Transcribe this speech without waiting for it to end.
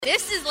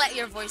This is Let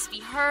Your Voice Be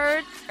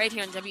Heard, right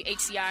here on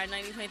WHCR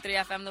 90.3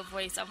 FM, the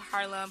voice of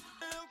Harlem.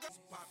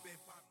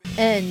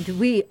 And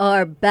we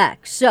are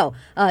back. So,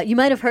 you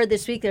might have heard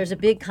this week there's a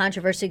big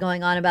controversy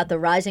going on about the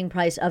rising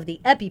price of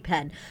the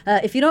EpiPen.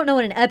 If you don't know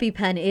what an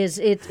EpiPen is,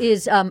 it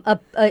is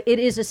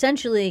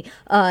essentially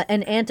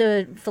an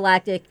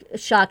anaphylactic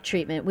shock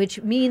treatment,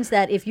 which means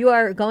that if you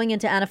are going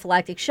into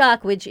anaphylactic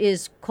shock, which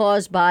is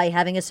caused by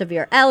having a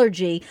severe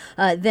allergy,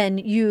 then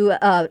you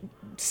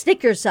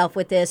stick yourself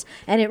with this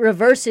and it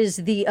reverses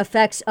the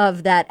effects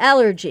of that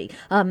allergy.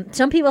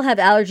 Some people have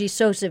allergies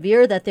so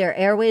severe that their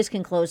airways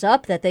can close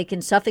up, that they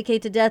can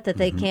suffocate to death, that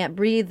they can't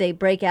breathe. They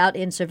break out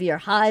in severe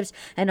hives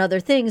and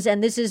other things.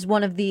 And this is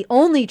one of the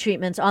only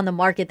treatments on the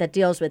market that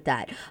deals with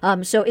that.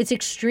 So it's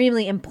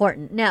extremely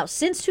important. Now,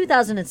 since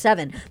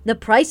 2007, the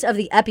price of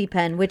the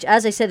EpiPen, which,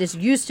 as I said, is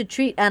used to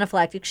treat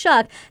anaphylactic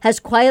shock, has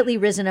quietly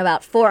risen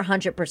about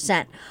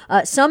 400%.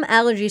 Some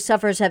allergy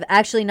sufferers have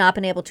actually not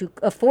been able to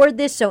afford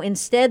this, so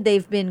instead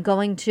they've been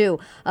going to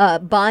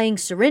buying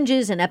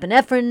syringes and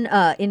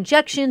epinephrine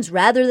injections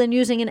rather than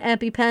using an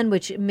EpiPen,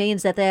 which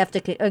means that they have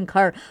to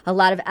incur a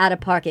lot of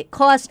out-of-pocket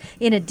costs.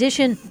 In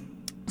addition,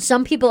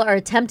 some people are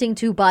attempting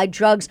to buy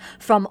drugs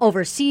from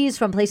overseas,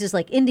 from places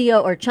like India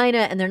or China,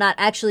 and they're not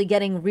actually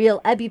getting real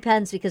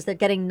EpiPens because they're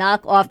getting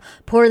knockoff,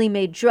 poorly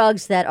made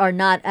drugs that are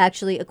not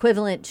actually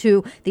equivalent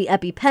to the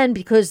EpiPen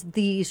because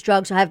these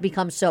drugs have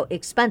become so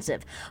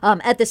expensive.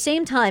 At the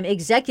same time,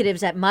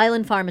 executives at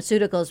Mylan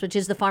Pharmaceuticals, which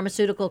is the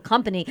pharmaceutical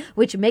company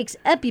which makes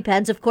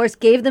EpiPens, of course,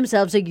 gave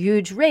themselves a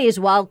huge raise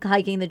while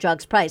hiking the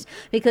drug's price,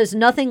 because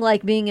nothing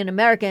like being in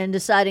America and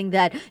deciding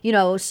that, you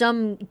know,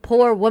 some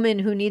poor woman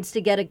who needs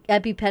to get an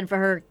EpiPen for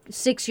her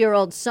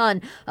 6-year-old son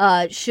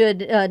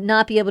should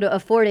not be able to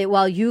afford it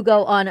while you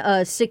go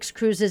on 6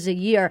 cruises a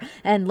year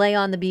and lay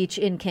on the beach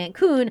in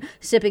Cancun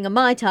sipping a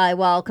Mai Tai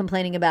while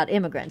complaining about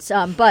immigrants.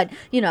 But,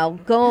 you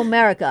know, go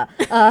America.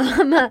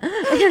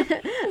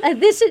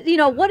 This is, you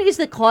know, what is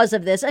the cause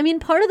of this? I mean,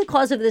 part of the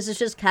cause of this is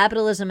just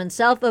capitalism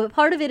itself, but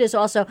part of it is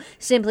also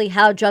simply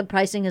how drug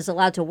pricing is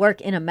allowed to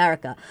work in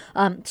America.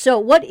 So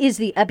what is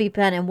the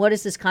EpiPen and what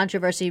is this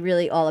controversy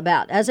really all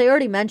about? As I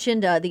already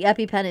mentioned, the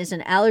EpiPen is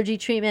an allergy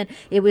treatment.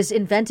 It was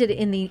invented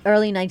in the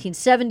early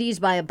 1970s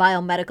by a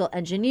biomedical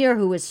engineer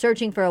who was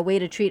searching for a way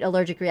to treat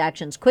allergic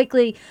reactions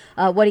quickly.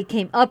 What he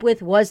came up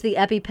with was the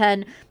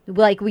EpiPen.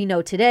 Like we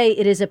know today,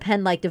 it is a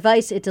pen-like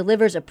device. It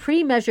delivers a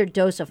pre-measured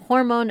dose of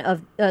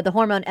the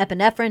hormone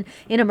epinephrine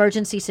in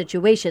emergency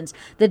situations.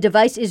 The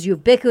device is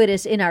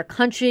ubiquitous in our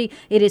country.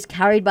 It is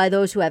carried by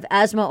those who have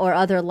asthma or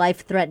other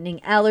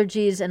life-threatening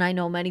allergies, and I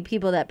know many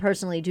people that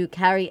personally do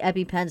carry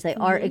EpiPens. They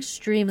are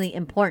extremely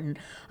important.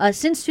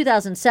 Since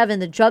 2007,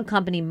 the drug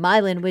company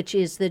Mylan, which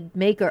is the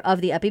maker of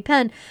the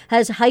EpiPen,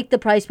 has hiked the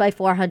price by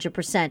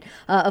 400%.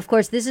 Of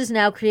course, this has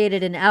now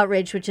created an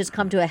outrage which has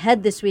come to a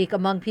head this week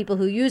among people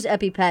who use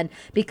EpiPen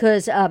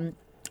because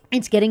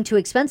it's getting too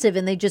expensive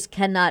and they just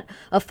cannot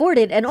afford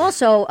it. And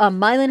also,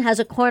 Mylan has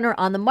a corner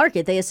on the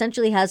market. They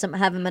essentially have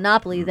a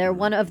monopoly. They're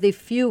one of the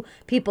few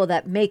people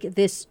that make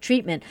this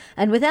treatment.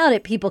 And without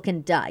it, people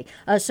can die.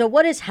 So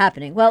what is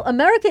happening? Well,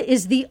 America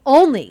is the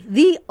only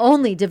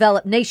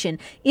developed nation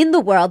in the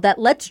world that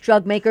lets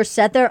drug makers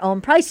set their own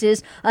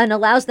prices and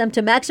allows them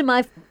to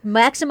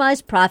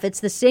maximize profits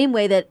the same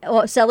way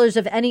that sellers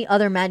of any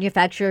other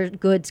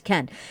manufactured goods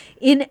can.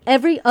 In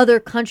every other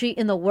country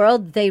in the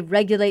world, they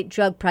regulate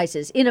drug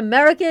prices. In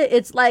America,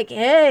 it's like,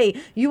 hey,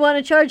 you want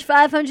to charge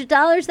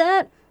 $500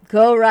 that?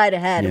 Go right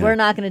ahead. Yeah. We're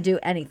not going to do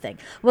anything.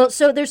 Well,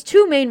 so there's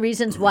two main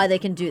reasons why they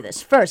can do this.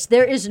 First,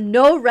 there is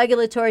no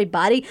regulatory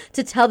body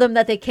to tell them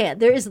that they can't.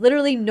 There is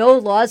literally no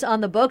laws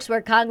on the books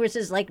where Congress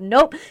is like,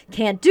 nope,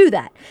 can't do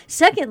that.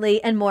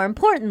 Secondly, and more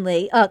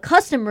importantly,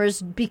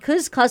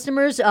 because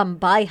customers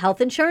buy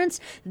health insurance,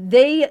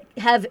 they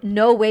have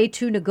no way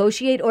to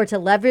negotiate or to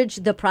leverage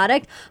the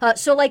product.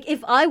 So like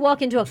if I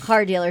walk into a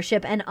car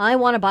dealership and I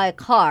want to buy a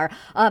car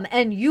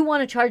and you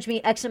want to charge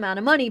me X amount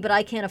of money, but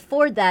I can't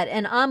afford that.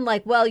 And I'm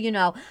like, well, you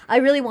know, I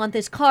really want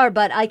this car,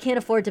 but I can't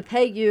afford to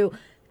pay you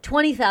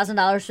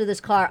 $20,000 for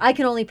this car. I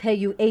can only pay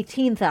you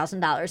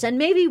 $18,000. And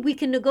maybe we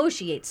can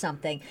negotiate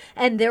something.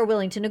 And they're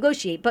willing to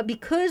negotiate. But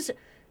because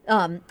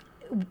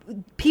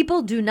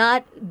people do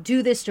not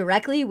do this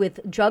directly with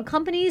drug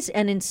companies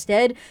and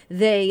instead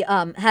they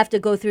have to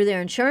go through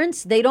their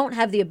insurance, they don't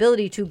have the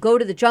ability to go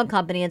to the drug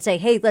company and say,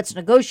 hey, let's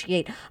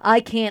negotiate. I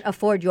can't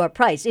afford your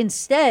price.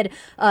 Instead,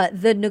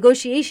 the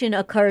negotiation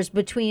occurs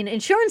between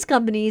insurance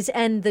companies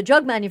and the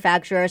drug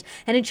manufacturers,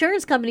 and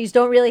insurance companies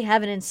don't really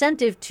have an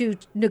incentive to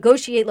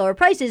negotiate lower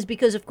prices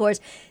because, of course,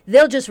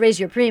 they'll just raise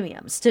your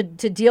premiums to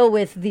deal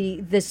with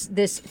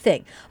this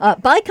thing.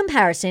 By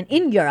comparison,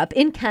 in Europe,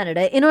 in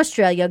Canada, in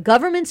Australia, government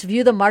governments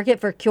view the market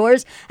for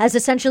cures as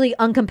essentially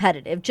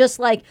uncompetitive, just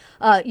like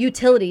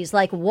utilities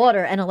like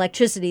water and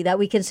electricity that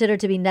we consider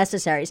to be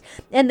necessaries.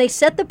 And they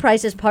set the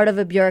price as part of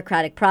a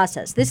bureaucratic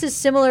process. This is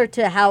similar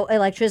to how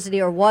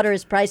electricity or water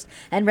is priced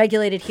and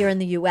regulated here in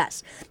the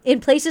U.S.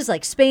 In places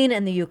like Spain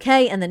and the UK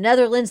and the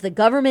Netherlands, the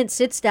government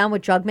sits down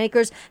with drug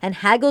makers and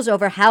haggles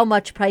over how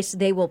much price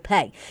they will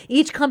pay.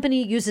 Each country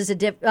uses a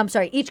different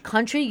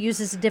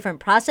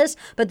process,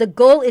 but the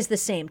goal is the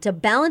same: to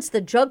balance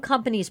the drug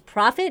company's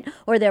profit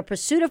or their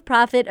pursuit of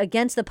profit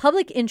against the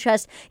public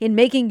interest in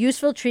making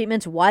useful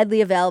treatments widely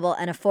available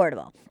and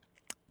affordable.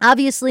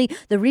 Obviously,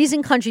 the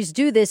reason countries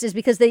do this is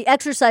because they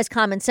exercise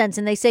common sense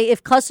and they say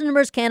if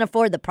customers can't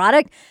afford the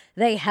product,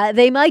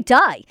 they might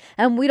die.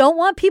 And we don't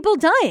want people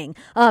dying.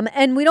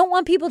 And we don't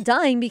want people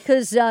dying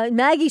because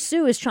Maggie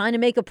Sue is trying to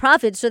make a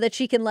profit so that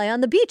she can lay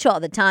on the beach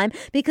all the time,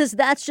 because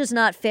that's just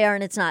not fair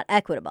and it's not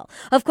equitable.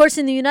 Of course,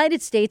 in the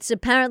United States,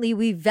 apparently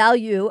we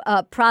value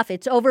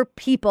profits over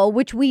people,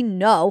 which we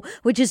know,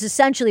 which is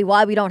essentially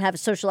why we don't have a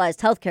socialized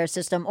healthcare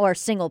system or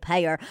single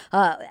payer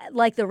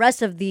like the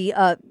rest of the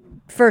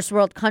first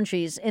world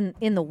countries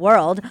in the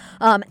world.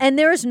 And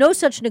there is no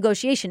such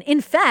negotiation.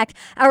 In fact,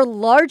 our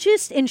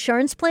largest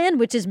insurance plan,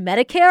 which is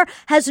Medicare,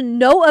 has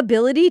no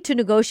ability to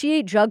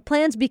negotiate drug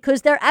plans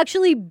because they're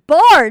actually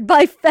barred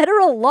by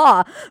federal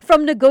law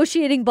from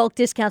negotiating bulk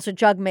discounts with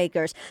drug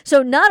makers.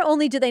 So not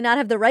only do they not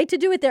have the right to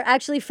do it, they're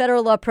actually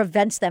federal law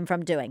prevents them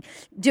from doing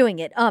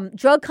it.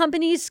 Drug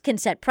companies can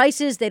set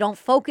prices. They don't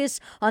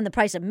focus on the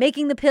price of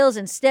making the pills.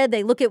 Instead,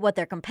 they look at what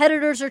their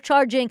competitors are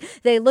charging.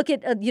 They look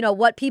at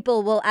what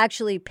people will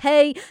actually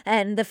pay,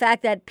 and the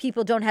fact that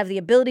people don't have the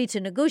ability to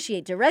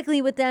negotiate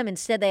directly with them.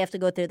 Instead, they have to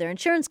go through their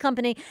insurance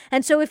company.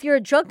 And so if you're a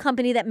drug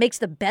company that makes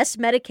the best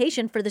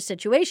medication for the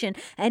situation,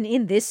 and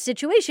in this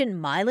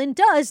situation, Mylan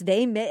does,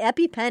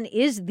 EpiPen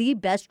is the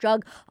best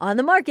drug on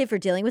the market for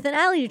dealing with an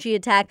allergy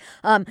attack.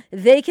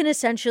 They can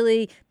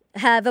essentially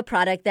have a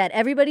product that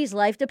everybody's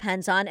life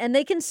depends on, and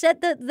they can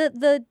set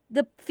the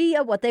fee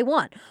of what they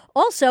want.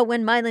 Also,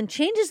 when Mylan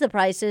changes the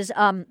prices,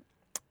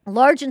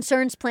 large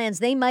insurance plans,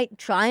 they might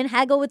try and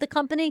haggle with the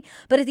company.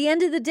 But at the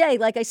end of the day,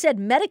 like I said,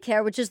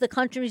 Medicare, which is the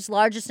country's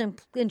largest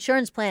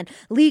insurance plan,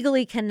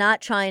 legally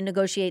cannot try and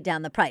negotiate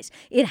down the price.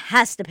 It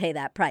has to pay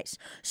that price.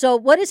 So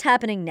what is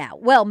happening now?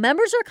 Well,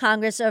 members of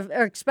Congress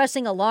are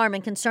expressing alarm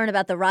and concern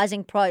about the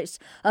rising price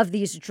of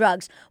these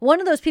drugs.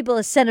 One of those people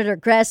is Senator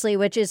Grassley,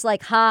 which is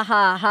like, ha,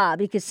 ha, ha,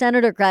 because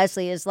Senator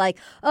Grassley is like,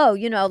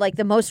 like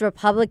the most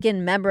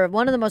Republican member,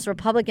 one of the most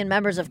Republican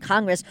members of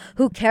Congress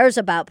who cares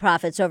about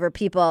profits over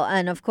people.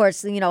 And of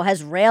course,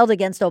 has railed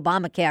against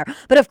Obamacare.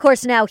 But of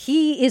course, now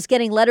he is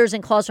getting letters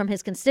and calls from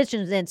his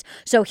constituents.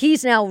 So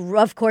he's now,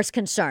 of course,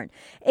 concerned.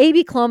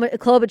 Amy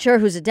Klobuchar,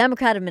 who's a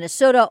Democrat of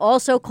Minnesota,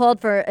 also called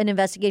for an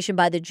investigation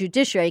by the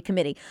Judiciary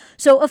Committee.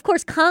 So, of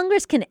course,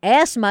 Congress can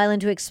ask Mylan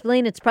to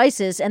explain its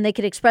prices, and they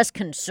could express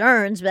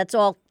concerns. That's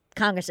all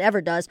Congress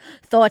ever does,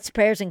 thoughts,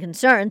 prayers, and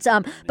concerns.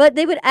 But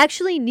they would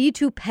actually need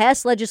to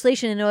pass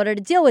legislation in order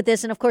to deal with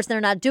this. And of course, they're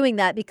not doing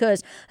that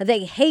because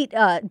they hate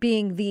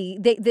being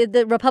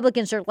the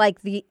Republicans are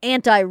like the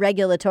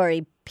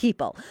anti-regulatory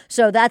people.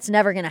 So that's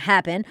never going to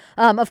happen.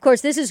 Of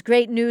course, this is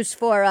great news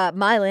for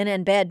Mylan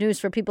and bad news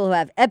for people who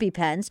have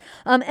EpiPens.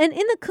 And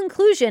in the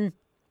conclusion,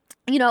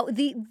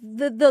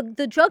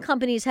 the drug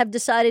companies have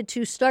decided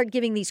to start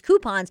giving these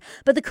coupons,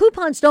 but the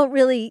coupons don't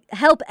really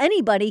help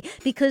anybody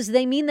because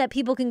they mean that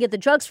people can get the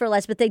drugs for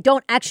less, but they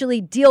don't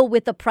actually deal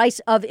with the price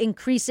of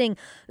increasing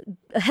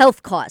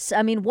health costs.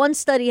 I mean, one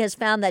study has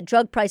found that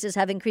drug prices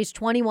have increased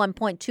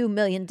 $21.2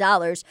 million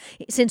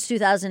since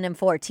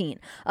 2014.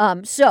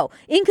 So,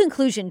 in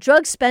conclusion,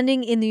 drug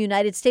spending in the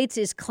United States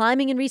is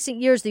climbing in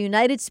recent years. The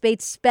United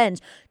States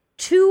spends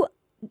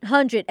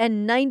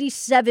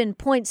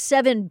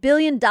 $297.7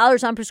 billion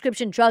on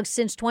prescription drugs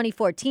since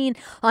 2014.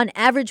 On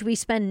average, we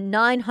spend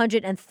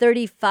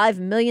 $935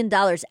 million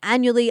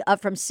annually, up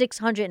from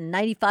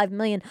 $695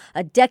 million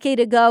a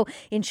decade ago.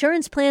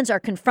 Insurance plans are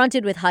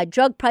confronted with high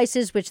drug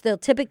prices, which they'll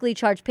typically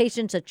charge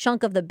patients a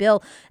chunk of the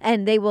bill,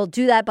 and they will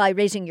do that by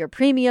raising your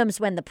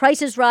premiums when the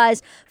prices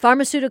rise.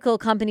 Pharmaceutical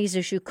companies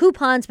issue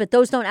coupons, but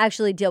those don't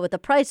actually deal with the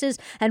prices.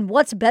 And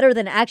what's better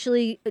than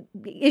actually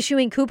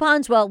issuing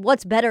coupons? Well,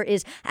 what's better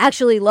is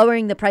actually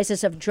lowering the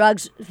prices of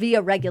drugs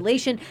via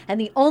regulation. And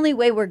the only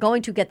way we're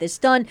going to get this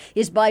done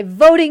is by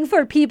voting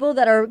for people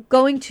that are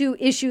going to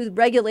issue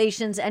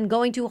regulations and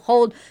going to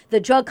hold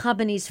the drug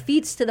companies'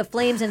 feet to the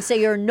flames and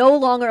say you're no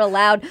longer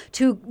allowed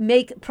to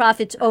make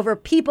profits over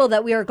people,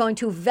 that we are going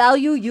to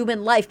value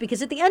human life.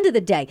 Because at the end of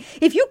the day,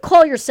 if you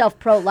call yourself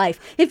pro-life,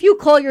 if you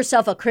call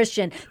yourself a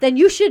Christian, then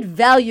you should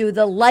value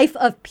the life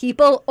of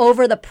people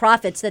over the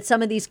profits that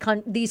some of these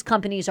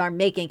companies are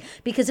making.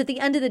 Because at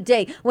the end of the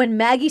day, when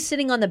Maggie's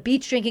sitting on the beach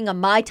beach drinking a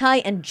Mai Tai,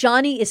 and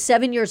Johnny is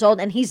 7 years old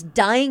and he's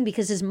dying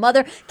because his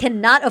mother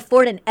cannot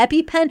afford an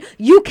EpiPen,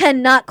 you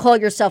cannot call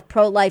yourself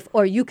pro-life,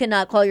 or you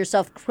cannot call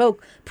yourself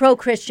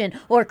pro-Christian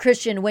or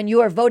Christian when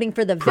you are voting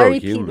for the very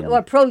people,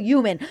 or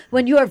pro-human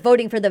when you are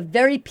voting for the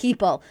very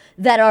people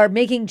that are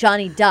making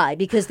Johnny die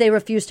because they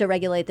refuse to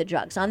regulate the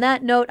drugs. On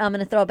that note, I'm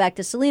going to throw it back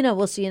to Selena.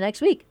 We'll see you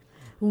next week.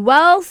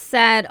 Well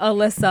said,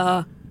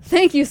 Alyssa.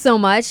 Thank you so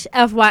much.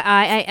 FYI,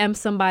 I am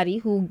somebody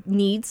who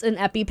needs an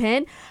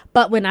EpiPen,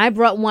 but when I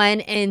brought one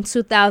in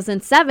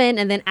 2007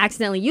 and then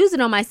accidentally used it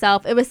on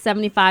myself, it was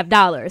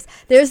 $75.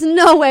 There's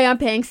no way I'm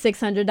paying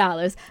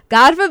 $600.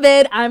 God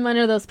forbid I'm one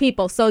of those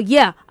people. So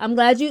yeah, I'm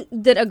glad you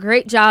did a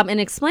great job in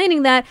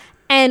explaining that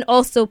and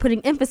also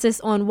putting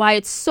emphasis on why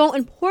it's so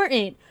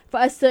important for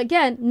us to,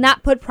 again,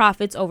 not put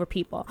profits over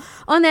people.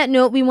 On that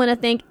note, we want to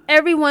thank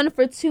everyone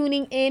for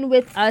tuning in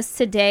with us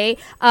today.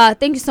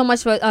 Thank you so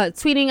much for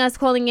tweeting us,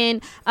 calling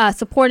in,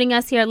 supporting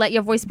us here. Let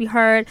your voice be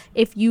heard.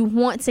 If you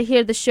want to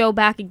hear the show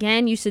back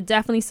again, you should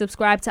definitely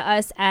subscribe to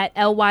us at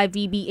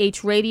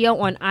LYVBH Radio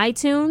on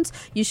iTunes.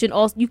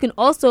 You can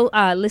also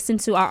listen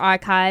to our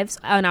archives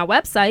on our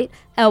website,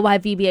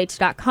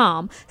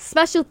 lyvbh.com.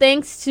 Special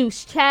thanks to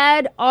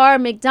Chad R.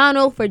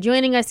 McDonald for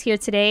joining us here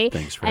today.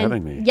 Thanks for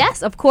having me.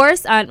 Yes, of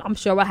course. I'm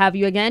sure we'll have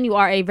you again. You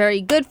are a very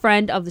good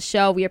friend of the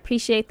show. We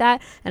appreciate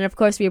that. And of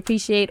course, we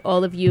appreciate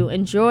all of you.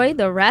 Enjoy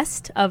the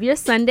rest of your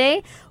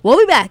Sunday. We'll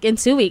be back in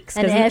 2 weeks.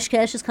 And Ash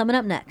Cash is coming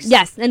up next.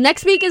 Yes. And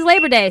next week is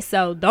Labor Day.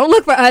 So don't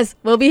look for us.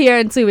 We'll be here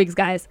in 2 weeks,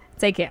 guys.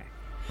 Take care.